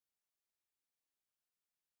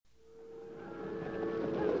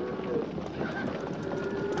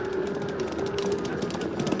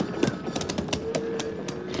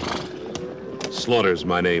Slaughter's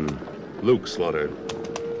my name. Luke Slaughter.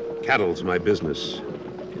 Cattle's my business.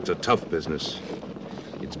 It's a tough business.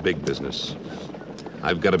 It's big business.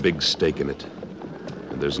 I've got a big stake in it.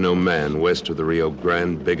 And there's no man west of the Rio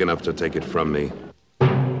Grande big enough to take it from me.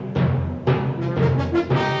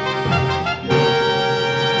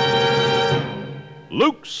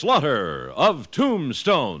 Luke Slaughter of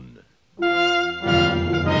Tombstone.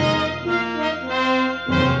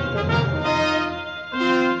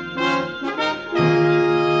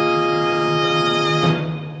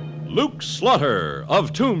 Luke Slaughter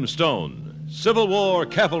of Tombstone, Civil War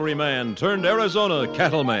cavalryman turned Arizona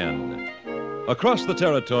cattleman. Across the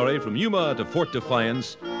territory from Yuma to Fort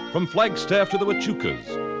Defiance, from Flagstaff to the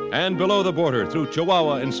Huachucas, and below the border through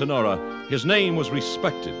Chihuahua and Sonora, his name was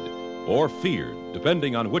respected or feared,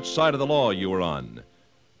 depending on which side of the law you were on.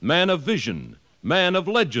 Man of vision, man of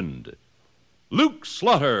legend, Luke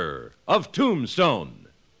Slaughter of Tombstone.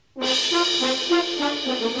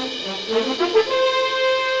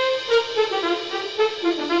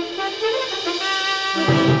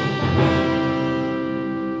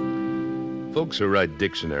 Folks who write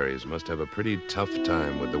dictionaries must have a pretty tough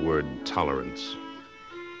time with the word tolerance.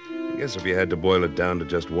 I guess if you had to boil it down to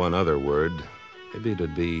just one other word, maybe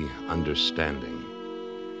it'd be understanding.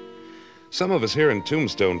 Some of us here in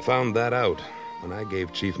Tombstone found that out when I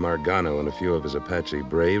gave Chief Margano and a few of his Apache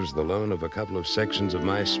braves the loan of a couple of sections of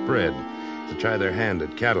my spread to try their hand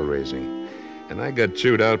at cattle raising. And I got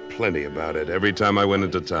chewed out plenty about it every time I went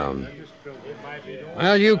into town.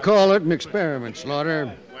 Well, you call it an experiment,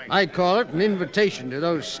 Slaughter. I call it an invitation to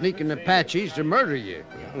those sneaking Apaches to murder you.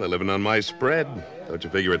 Well, they're living on my spread. Don't you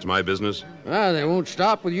figure it's my business? Ah, they won't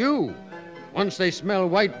stop with you. Once they smell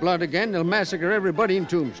white blood again, they'll massacre everybody in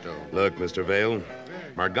Tombstone. Look, Mr. Vale,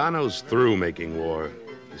 Margano's through making war.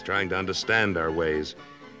 He's trying to understand our ways.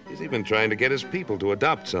 He's even trying to get his people to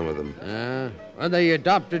adopt some of them. Well, they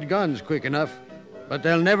adopted guns quick enough, but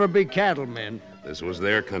they'll never be cattlemen. This was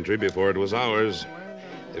their country before it was ours.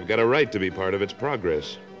 They've got a right to be part of its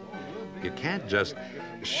progress. You can't just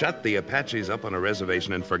shut the Apaches up on a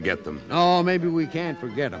reservation and forget them. No, maybe we can't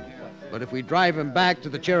forget them. But if we drive them back to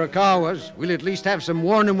the Chiricahuas, we'll at least have some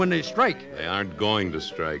warning when they strike. They aren't going to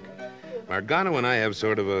strike. Margano and I have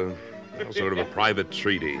sort of a private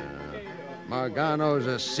treaty. Margano's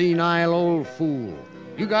a senile old fool.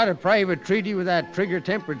 You got a private treaty with that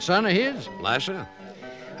trigger-tempered son of his? Lasha?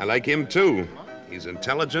 I like him, too. He's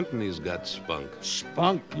intelligent and he's got spunk.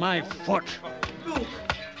 Spunk my foot.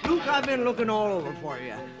 Luke, I've been looking all over for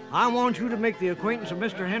you. I want you to make the acquaintance of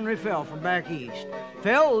Mr. Henry Fell from back east.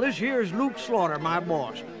 Fell, this here's Luke Slaughter, my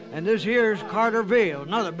boss. And this here's Carter Vale,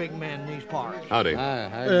 another big man in these parts. Howdy.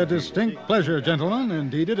 A distinct pleasure, gentlemen.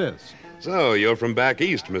 Indeed it is. So, you're from back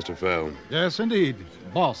east, Mr. Fell. Yes, indeed.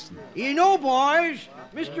 Boston. You know, boys,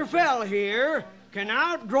 Mr. Fell here can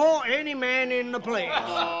outdraw any man in the place.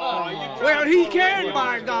 Well, he can,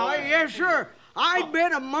 by golly. Yes, sir. I'd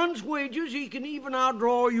bet a month's wages he can even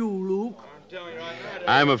outdraw you, Luke.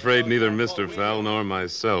 I'm afraid neither Mr. Fell nor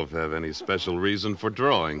myself have any special reason for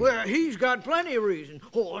drawing. Well, he's got plenty of reason.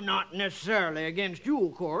 Oh, not necessarily against you,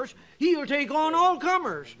 of course. He'll take on all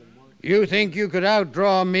comers. You think you could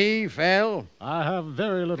outdraw me, Fell? I have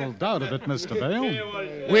very little doubt of it, Mr.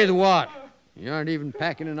 Vale. With what? You aren't even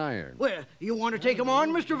packing an iron. Well, you want to take him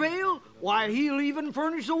on, Mr. Vale? Why, he'll even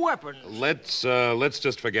furnish the weapons. Let's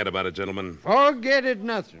just forget about it, gentlemen. Forget it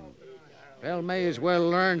nothing. Fell may as well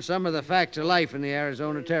learn some of the facts of life in the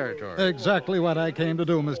Arizona Territory. Exactly what I came to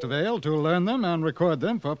do, Mr. Vale, to learn them and record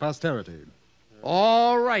them for posterity.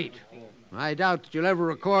 All right. I doubt that you'll ever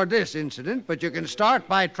record this incident, but you can start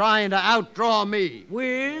by trying to outdraw me.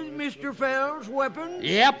 With Mr. Fell's weapons?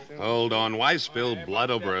 Yep. Hold on. Why spill blood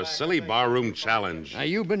over a silly barroom challenge? Now,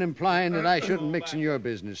 you've been implying that I shouldn't mix in your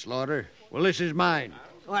business, Slaughter. Well, this is mine.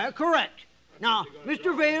 Well, correct. Now,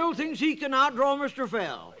 Mr. Vale thinks he can outdraw Mr.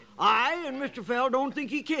 Fell. I and Mr. Fell don't think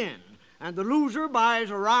he can. And the loser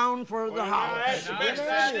buys a round for the house.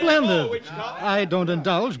 Splendid. I don't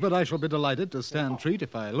indulge, but I shall be delighted to stand treat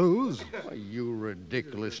if I lose. Oh, you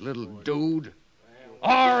ridiculous little dude.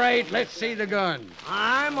 All right, let's see the gun.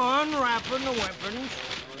 I'm unwrapping the weapons.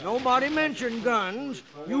 Nobody mentioned guns.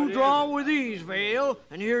 You draw with these, Vale,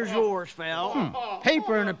 and here's yours, Fell.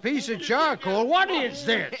 Paper and a piece of charcoal. What is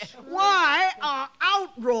this? Why, a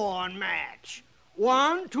outdrawing match.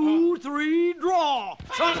 1, 2, 3, draw.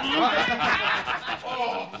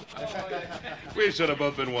 We should have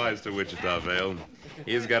both been wise to Wichita, Vale.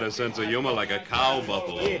 He's got a sense of humor like a cow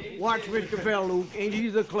buffalo. Watch Mr. Fell, Luke. Ain't he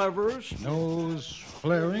the cleverest? Nose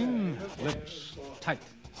flaring, lips tight.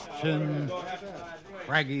 chin,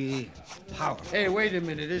 craggy, powerful. Hey, wait a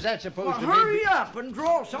minute. Is that supposed to be... Hurry up and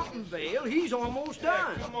draw something, Vale. He's almost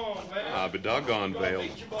done. I'll be doggone, Vale.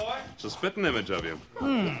 It's a spitting image of you.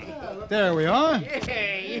 There we are.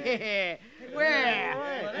 Yeah.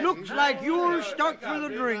 Well, looks like you're stuck for the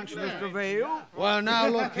drinks, Mr. Vale. Well, now,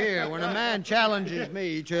 look here. When a man challenges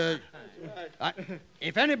me to...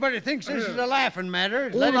 if anybody thinks this is a laughing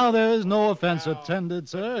matter... Oh, now, there is no offense intended,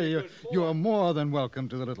 sir. You are more than welcome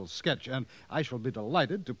to the little sketch, and I shall be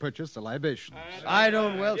delighted to purchase the libations. I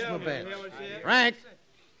don't welch my bets. Frank,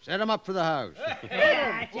 set him up for the house.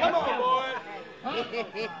 Come on,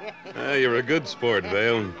 boy. You're a good sport,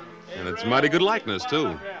 Vale. And it's mighty good likeness,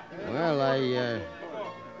 too. Well,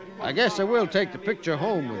 I guess I will take the picture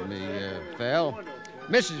home with me, Fel.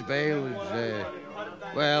 Mrs. Vale is,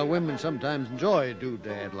 well, women sometimes enjoy a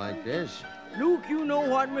doodad like this. Luke, you know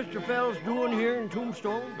what Mr. Fell's doing here in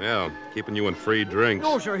Tombstone? Yeah, keeping you in free drinks.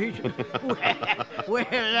 No, sir, he's... well,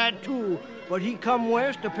 that too. But he come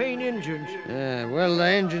west to paint engines. Yeah, well, the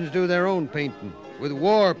engines do their own painting with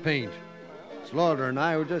war paint. Slaughter and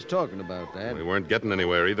I were just talking about that. We weren't getting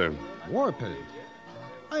anywhere either. War paint.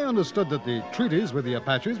 I understood that the treaties with the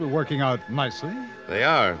Apaches were working out nicely. They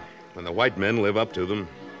are, when the white men live up to them.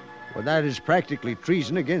 Well, that is practically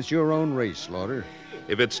treason against your own race, Slaughter.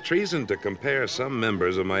 If it's treason to compare some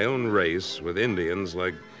members of my own race with Indians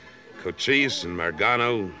like Cochise and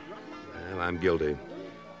Margano, well, I'm guilty.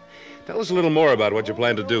 Tell us a little more about what you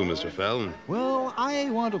plan to do, Mr. Fell. Well, I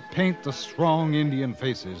want to paint the strong Indian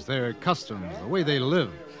faces, their customs, the way they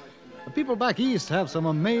live. The people back east have some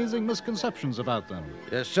amazing misconceptions about them.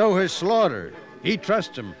 So has Slaughter. He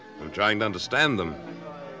trusts them. I'm trying to understand them.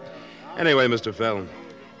 Anyway, Mr. Fell,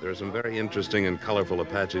 there are some very interesting and colorful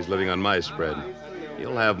Apaches living on my spread.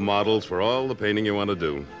 You'll have models for all the painting you want to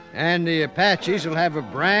do. And the Apaches will have a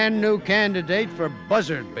brand new candidate for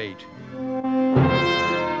buzzard bait.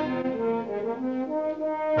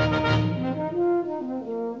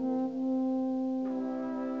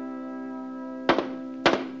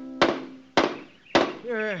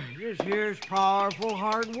 This here's powerful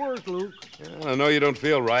hard work, Luke. Well, I know you don't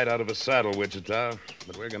feel right out of a saddle, Wichita,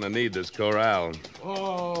 but we're going to need this corral.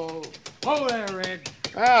 Oh, there, Red.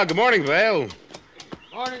 Good morning, Vale.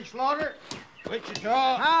 Morning, Slaughter.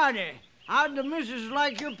 Wichita. Howdy. How'd the missus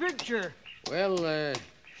like your picture? Well,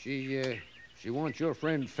 she wants your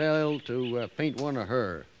friend Fell to paint one of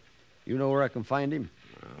her. You know where I can find him?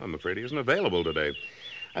 I'm afraid he isn't available today.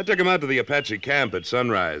 I took him out to the Apache camp at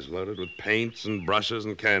sunrise, loaded with paints and brushes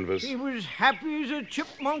and canvas. He was happy as a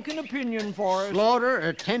chipmunk in a pinyon forest. Slaughter,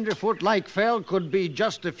 a tenderfoot like Fell could be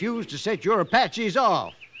just a fuse to set your Apaches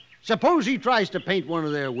off. Suppose he tries to paint one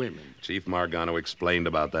of their women. Chief Margano explained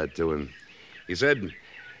about that to him. He said,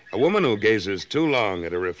 a woman who gazes too long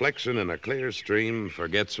at a reflection in a clear stream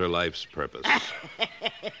forgets her life's purpose.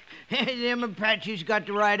 Them Apaches got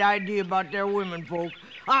the right idea about their women folk.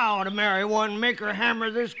 I ought to marry one and make her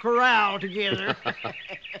hammer this corral together.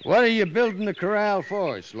 What are you building the corral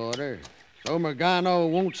for, Slaughter? So Margano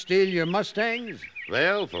won't steal your Mustangs?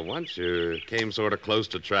 Well, for once you came sort of close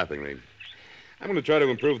to trapping me. I'm going to try to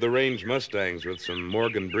improve the range Mustangs with some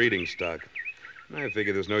Morgan breeding stock. I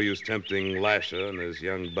figure there's no use tempting Lasher and his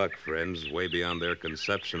young buck friends way beyond their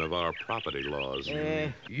conception of our property laws.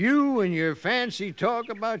 You and your fancy talk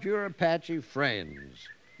about your Apache friends.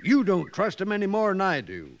 You don't trust them any more than I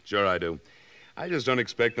do. Sure I do. I just don't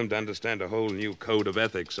expect them to understand a whole new code of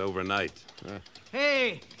ethics overnight.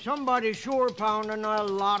 Hey, somebody's sure pounding a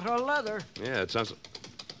lot of leather. Yeah, it sounds...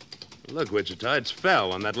 Look, Wichita, it's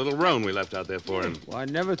Fell on that little roan we left out there for him. Well, I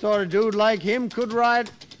never thought a dude like him could ride...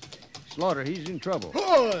 Slaughter, he's in trouble.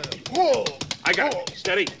 I got it.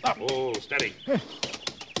 Steady. Oh, steady.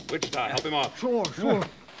 Wichita, help him off. Sure. Well,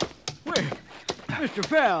 Mr.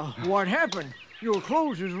 Fell, what happened? Your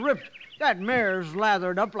clothes is ripped. That mare's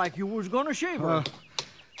lathered up like you was going to shave her.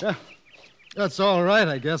 Yeah, that's all right,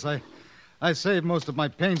 I guess. I saved most of my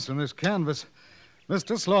paints from this canvas.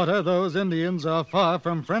 Mr. Slaughter, those Indians are far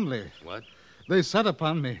from friendly. What? They set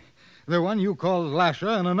upon me. The one you call Lasher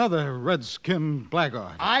and another red-skinned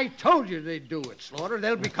blackguard. I told you they'd do it, Slaughter.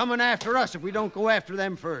 They'll be coming after us if we don't go after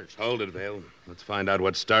them first. Hold it, Vale. Let's find out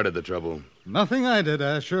what started the trouble. Nothing I did,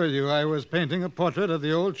 I assure you. I was painting a portrait of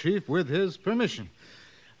the old chief with his permission.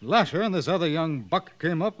 Lasher and this other young buck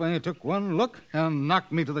came up and he took one look and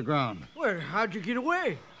knocked me to the ground. Well, how'd you get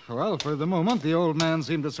away? Well, for the moment, the old man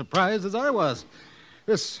seemed as surprised as I was.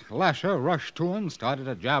 This Lasher rushed to him, started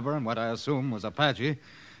a jabber in what I assume was Apache,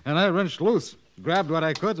 and I wrenched loose, grabbed what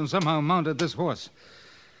I could, and somehow mounted this horse.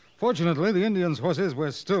 Fortunately, the Indians' horses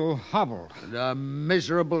were still hobbled. The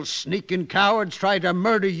miserable, sneaking cowards tried to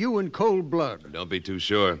murder you in cold blood. Don't be too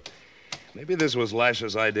sure. Maybe this was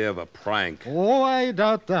Lasher's idea of a prank. Oh, I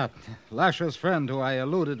doubt that. Lasher's friend, who I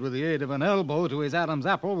eluded with the aid of an elbow to his Adam's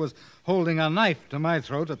apple, was holding a knife to my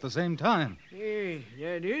throat at the same time. Hey,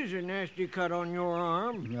 that is a nasty cut on your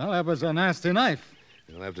arm. Well, that was a nasty knife.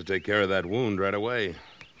 You'll have to take care of that wound right away.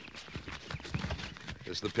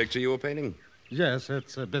 This the picture you were painting? Yes,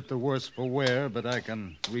 it's a bit the worse for wear, but I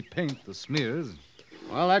can repaint the smears.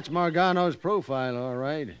 Well, that's Margano's profile, all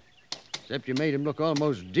right. Except you made him look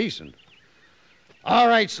almost decent. All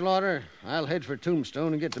right, Slaughter. I'll head for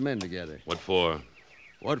Tombstone and get the men together. What for?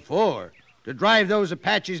 What for? To drive those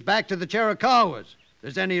Apaches back to the Chiricahuas. If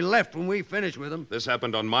there's any left when we finish with them. This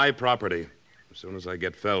happened on my property. As soon as I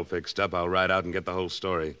get Fell fixed up, I'll ride out and get the whole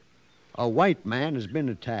story. A white man has been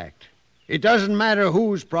attacked. It doesn't matter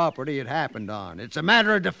whose property it happened on. It's a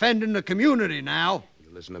matter of defending the community now. You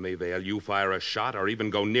listen to me, Vale. You fire a shot or even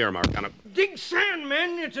go near Marcano. Dig sand,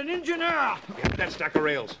 men. It's an engineer. Get that stack of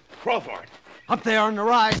rails. Crawl for it. Up there on the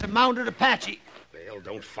rise, a mounted Apache. Vale,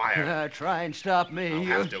 don't fire. Try and stop me.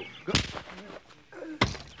 I'll have to.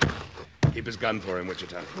 Keep his gun for him,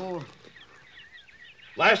 Wichita. Oh.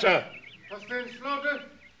 Lasher, What's the Slaughter?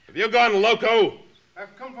 have you gone loco?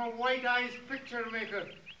 I've come from White Eye's picture maker.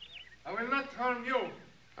 I will not harm you.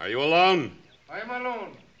 Are you alone? I am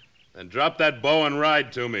alone. Then drop that bow and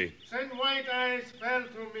ride to me. Send White Eyes Fell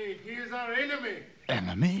to me. He is our enemy.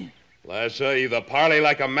 Enemy? Lasher, either parley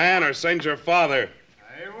like a man or send your father.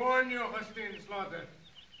 I warn you, Hussein Slaughter.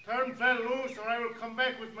 Turn Fell loose or I will come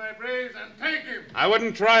back with my braves and take him. I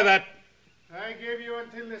wouldn't try that. I give you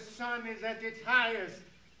until the sun is at its highest.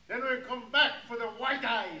 Then we'll come back for the White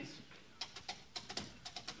Eyes.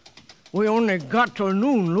 We only got till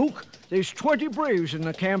noon, Luke. There's 20 braves in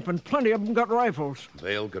the camp, and plenty of them got rifles.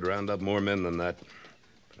 Vale could round up more men than that.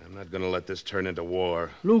 But I'm not going to let this turn into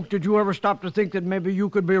war. Luke, did you ever stop to think that maybe you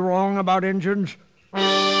could be wrong about Injuns?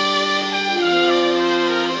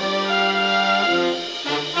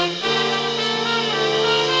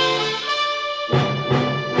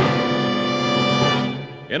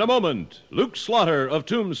 In a moment, Luke Slaughter of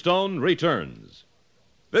Tombstone returns.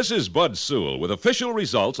 This is Bud Sewell with official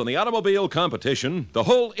results on the automobile competition the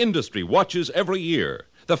whole industry watches every year,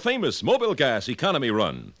 the famous Mobile Gas Economy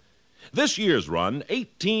Run. This year's run,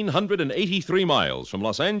 1,883 miles from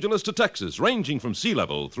Los Angeles to Texas, ranging from sea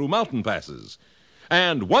level through mountain passes.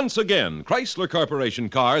 And once again, Chrysler Corporation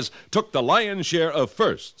cars took the lion's share of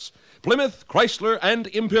firsts. Plymouth, Chrysler, and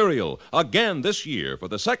Imperial, again this year for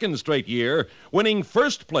the second straight year, winning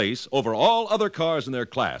first place over all other cars in their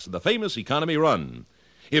class in the famous Economy Run.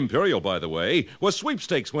 Imperial, by the way, was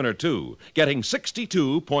sweepstakes winner, too, getting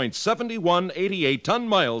 62.7188 ton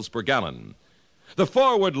miles per gallon. The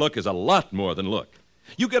forward look is a lot more than look.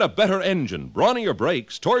 You get a better engine, brawnier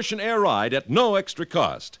brakes, torsion air ride at no extra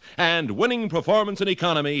cost, and winning performance and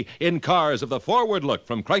economy in cars of the forward look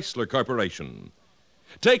from Chrysler Corporation.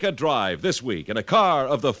 Take a drive this week in a car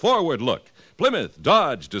of the forward look. Plymouth,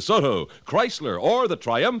 Dodge, DeSoto, Chrysler, or the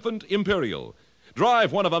triumphant Imperial.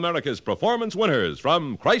 Drive one of America's performance winners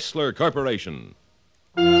from Chrysler Corporation.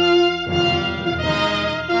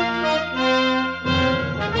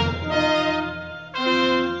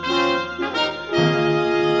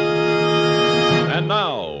 And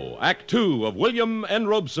now, Act Two of William N.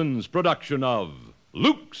 Robeson's production of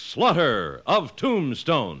Luke Slaughter of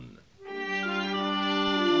Tombstone.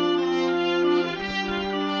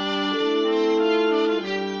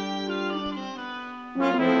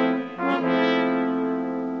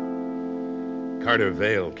 Carter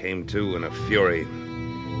Vale came to in a fury.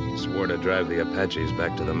 He swore to drive the Apaches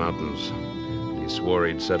back to the mountains. He swore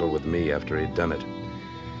he'd settle with me after he'd done it.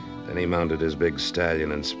 Then he mounted his big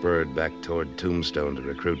stallion and spurred back toward Tombstone to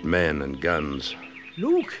recruit men and guns.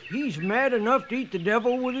 Luke, he's mad enough to eat the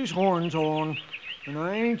devil with his horns on. And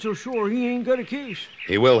I ain't so sure he ain't got a case.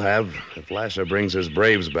 He will have, if Lasher brings his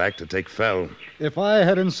braves back to take Fell. If I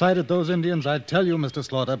had incited those Indians, I'd tell you, Mr.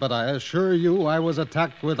 Slaughter, but I assure you I was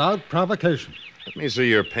attacked without provocation. Let me see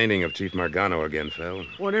your painting of Chief Margano again, Fell.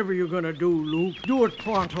 Whatever you're gonna do, Luke, do it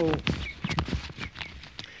pronto.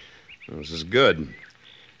 Well, this is good.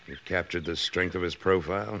 You've captured the strength of his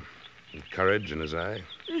profile, and courage in his eye.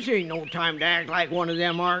 This ain't no time to act like one of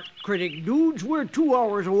them art critic dudes. We're 2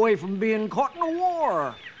 hours away from being caught in a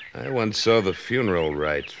war. I once saw the funeral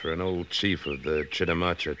rites for an old chief of the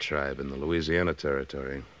Chitimacha tribe in the Louisiana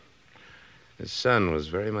Territory. His son was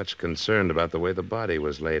very much concerned about the way the body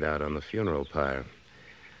was laid out on the funeral pyre,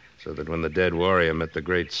 so that when the dead warrior met the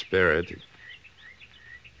Great Spirit...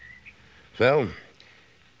 Fell,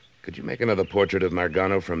 Could you make another portrait of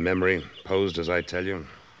Margano from memory, posed as I tell you?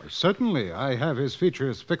 Certainly. I have his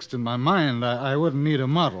features fixed in my mind. I wouldn't need a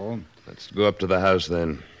model. Let's go up to the house,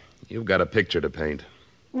 then. You've got a picture to paint.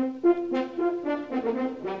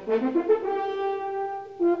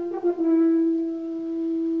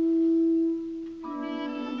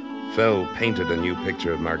 Fell painted a new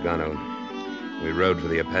picture of Margano. We rode for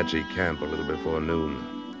the Apache camp a little before noon.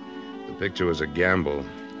 The picture was a gamble,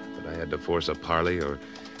 but I had to force a parley or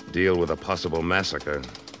deal with a possible massacre.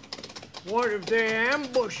 What if they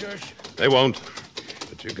ambush us? They won't.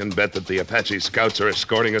 But you can bet that the Apache scouts are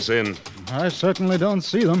escorting us in. I certainly don't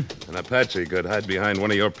see them. An Apache could hide behind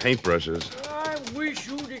one of your paintbrushes. I wish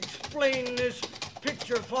you'd explain this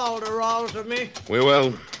picture folderol to me. We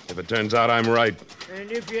will, if it turns out I'm right.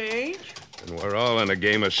 And if you ain't? And we're all in a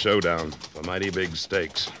game of showdown for mighty big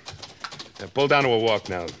stakes. Now, pull down to a walk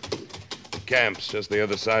now. The camp's just the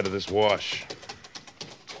other side of this wash.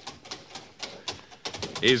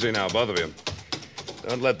 Easy now, both of you.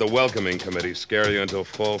 Don't let the welcoming committee scare you into a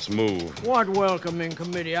false move. What welcoming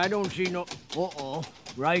committee? I don't see no... Uh-oh.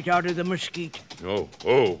 Right out of the mesquite. Oh,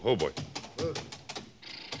 boy.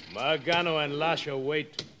 Margano and Lasha,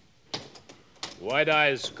 wait. White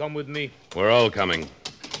Eyes, come with me. We're all coming.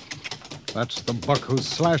 That's the buck who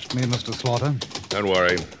slashed me, Mr. Slaughter. Don't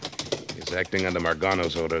worry. He's acting under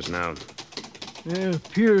Margano's orders now. It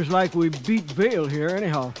appears like we beat Vale here,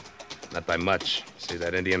 anyhow. Not by much. See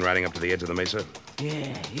that Indian riding up to the edge of the mesa?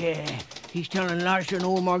 Yeah. He's telling Lasha and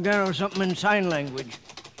old Margano something in sign language.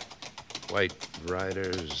 White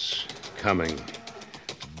riders coming.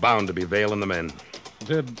 Bound to be Vale and the men.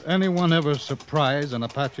 Did anyone ever surprise an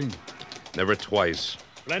Apache? Never twice.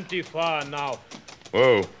 Plenty far now.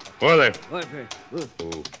 Whoa there. What?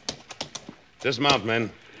 Ooh. Dismount,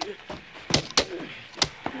 men.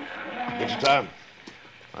 Wichita,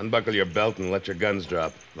 unbuckle your belt and let your guns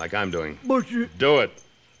drop, like I'm doing. But you... Do it.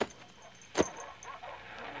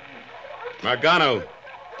 Margano,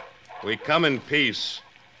 we come in peace.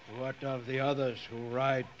 What of the others who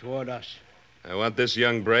ride toward us? I want this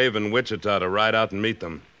young brave in Wichita to ride out and meet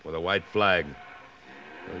them with a white flag.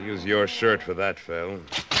 We'll use your shirt for that, Phil.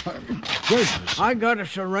 I gotta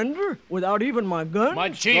surrender without even my gun? My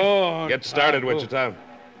chief. Get started, Wichita.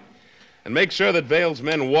 And make sure that Vale's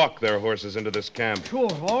men walk their horses into this camp. Sure,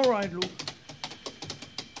 all right, Luke.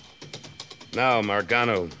 Now,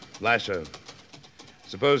 Margano, Lasha,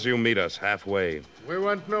 suppose you meet us halfway. We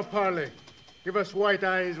want no parley. Give us White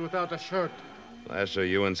Eyes without a shirt. Lasha,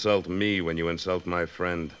 you insult me when you insult my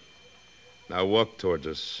friend. Now walk towards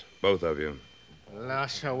us, both of you.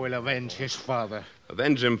 Lasha will avenge his father.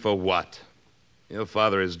 Avenge him for what? Your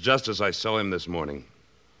father is just as I saw him this morning.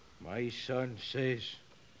 My son says,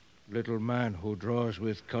 little man who draws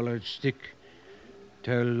with colored stick,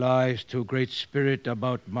 tell lies to Great Spirit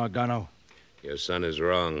about Margano. Your son is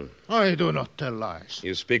wrong. I do not tell lies.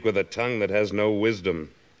 You speak with a tongue that has no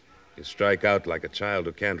wisdom. You strike out like a child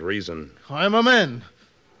who can't reason. I am a man.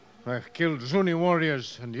 I've killed Zuni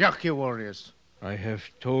warriors and Yaqui warriors. I have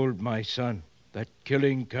told my son that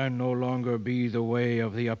killing can no longer be the way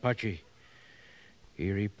of the Apache. He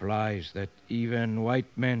replies that even white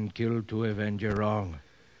men kill to avenge a wrong.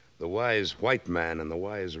 The wise white man and the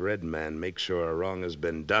wise red man make sure a wrong has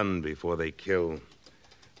been done before they kill.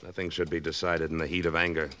 Nothing should be decided in the heat of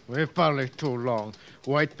anger. We've parleyed too long.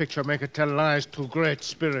 White picture make it tell lies to Great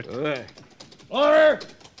Spirit. Order!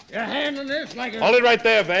 You're handling this like a... Hold it right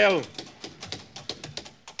there, Vale.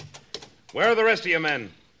 Where are the rest of your men?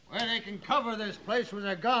 Where they can cover this place with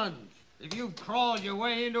their guns. If you've crawled your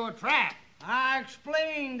way into a trap. I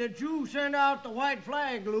explained that you sent out the white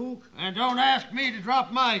flag, Luke. And don't ask me to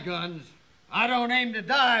drop my guns. I don't aim to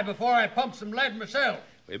die before I pump some lead myself.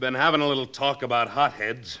 We've been having a little talk about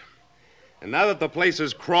hotheads. And now that the place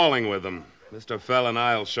is crawling with them, Mr. Fell and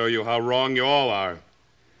I'll show you how wrong you all are.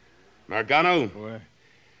 Margano,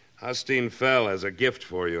 Hastine Fell has a gift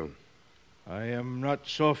for you. I am not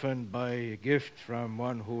softened by a gift from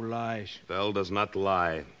one who lies. Fell does not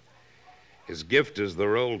lie. His gift is the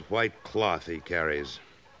rolled white cloth he carries.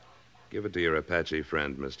 Give it to your Apache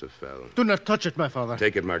friend, Mr. Fell. Do not touch it, my father.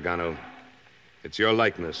 Take it, Margano. It's your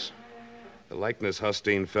likeness. The likeness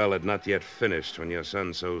Hastine Fell had not yet finished when your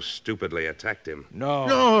son so stupidly attacked him.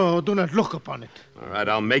 No, do not look upon it. All right,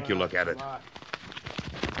 I'll make you look at it.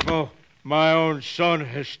 Oh, my own son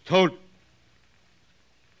has told...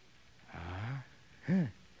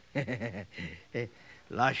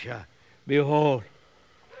 Lasha, behold.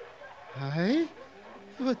 Aye?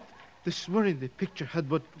 But this morning the picture had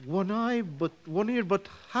but one eye, but one ear, but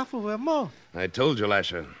half of a mouth. I told you,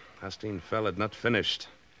 Lasha. Hastine Fell had not finished.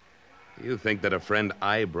 You think that a friend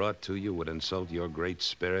I brought to you would insult your great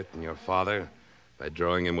spirit and your father by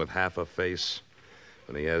drawing him with half a face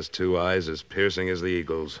when he has two eyes as piercing as the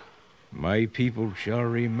eagle's? My people shall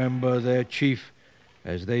remember their chief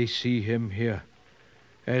as they see him here,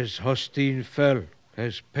 as Hosteen Fell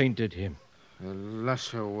has painted him.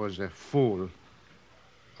 Lasher was a fool.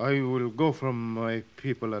 I will go from my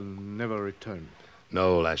people and never return.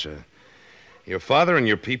 No, Lasher. Your father and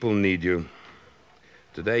your people need you.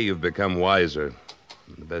 Today you've become wiser.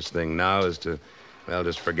 The best thing now is to,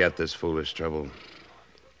 just forget this foolish trouble.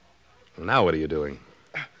 Well, now what are you doing?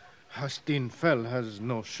 Hosteen Fell has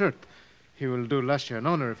no shirt. He will do Lasher an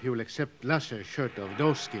honor if he will accept Lasher's shirt of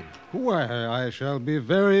doeskin. Why, I shall be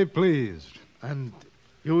very pleased. And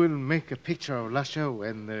you will make a picture of Lasher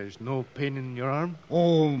when there's no pain in your arm?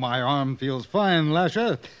 Oh, my arm feels fine,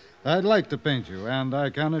 Lasher. I'd like to paint you, and I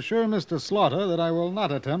can assure Mr. Slaughter that I will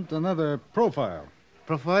not attempt another profile.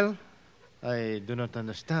 Profile? I do not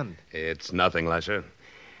understand. It's nothing, Lasher.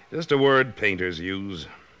 Just a word painters use.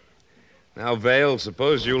 Now, Vale,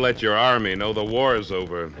 suppose you let your army know the war's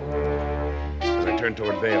over. As I turned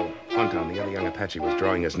toward Vale, Honton, the other young Apache, was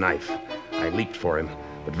drawing his knife. I leaped for him,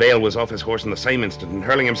 but Vale was off his horse in the same instant and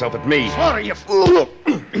hurling himself at me. Slaughter, you fool!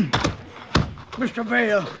 Mr.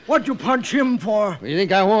 Vale, what'd you punch him for? You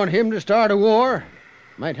think I want him to start a war?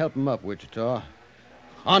 Might help him up, Wichita.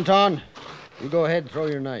 Anton, you go ahead and throw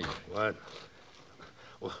your knife. What?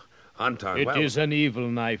 Well, Anton, It is an evil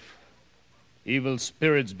knife. Evil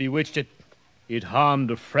spirits bewitched it. It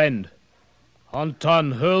harmed a friend.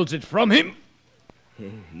 Anton hurls it from him.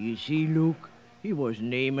 You see, Luke, he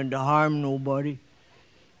wasn't aiming to harm nobody.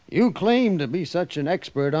 You claim to be such an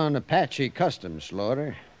expert on Apache customs,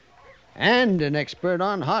 Slaughter. And an expert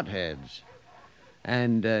on hotheads.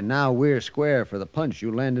 And now we're square for the punch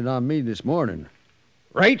you landed on me this morning.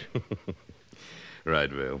 Right? Right,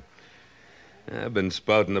 Vale. I've been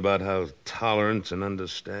spouting about how tolerance and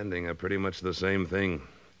understanding are pretty much the same thing.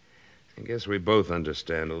 I guess we both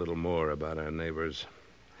understand a little more about our neighbors.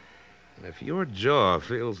 And if your jaw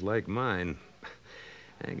feels like mine,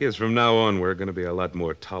 I guess from now on we're going to be a lot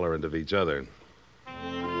more tolerant of each other.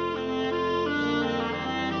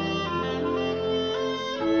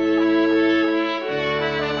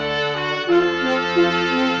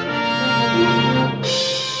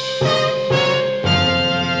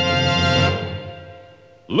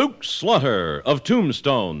 Luke Slaughter of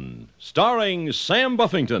Tombstone, starring Sam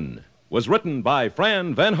Buffington, was written by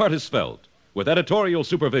Fran Van Hartisfeld, with editorial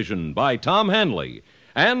supervision by Tom Hanley,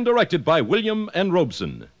 and directed by William N.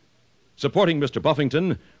 Robeson. Supporting Mr.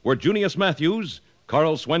 Buffington were Junius Matthews,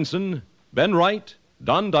 Carl Swenson, Ben Wright,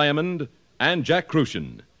 Don Diamond, and Jack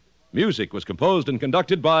Crucian. Music was composed and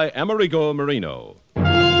conducted by Amerigo Marino.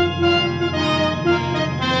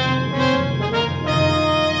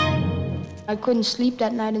 I couldn't sleep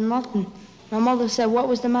that night and nothing. My mother said, "What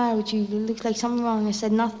was the matter with you? It looks like something wrong." I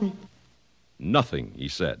said, "Nothing." Nothing, he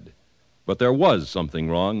said. But there was something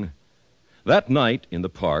wrong. That night in the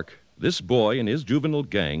park, this boy and his juvenile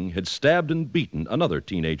gang had stabbed and beaten another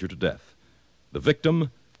teenager to death. The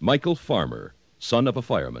victim, Michael Farmer, son of a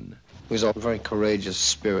fireman. He was a very courageous,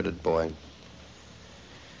 spirited boy.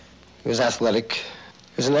 He was athletic.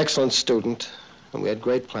 He was an excellent student, and we had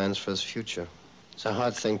great plans for his future. It's a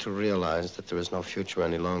hard thing to realize that there is no future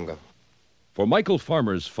any longer. For Michael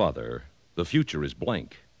Farmer's father, the future is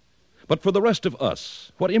blank. But for the rest of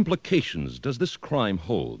us, what implications does this crime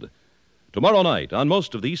hold? Tomorrow night, on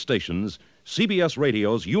most of these stations, CBS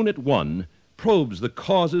Radio's Unit 1 probes the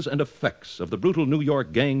causes and effects of the brutal New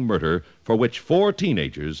York gang murder for which 4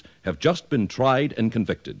 teenagers have just been tried and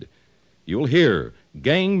convicted. You'll hear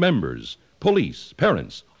gang members, police,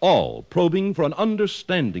 parents, all probing for an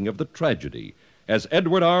understanding of the tragedy as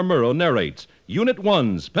Edward R. Murrow narrates Unit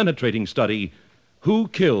 1's penetrating study, Who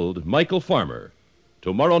Killed Michael Farmer?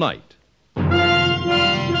 Tomorrow night.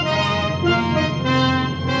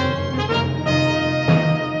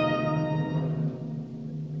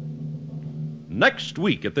 Next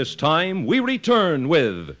week at this time, we return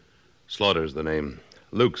with... Slaughter's the name.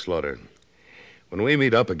 Luke Slaughter. When we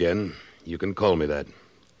meet up again, you can call me that.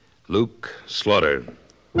 Luke Slaughter.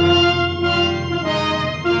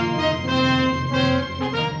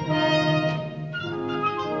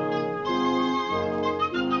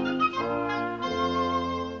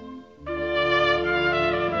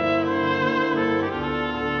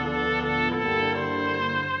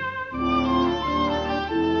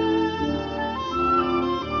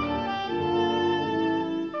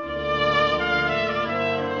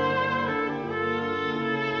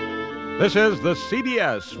 This is the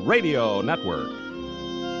CBS Radio Network.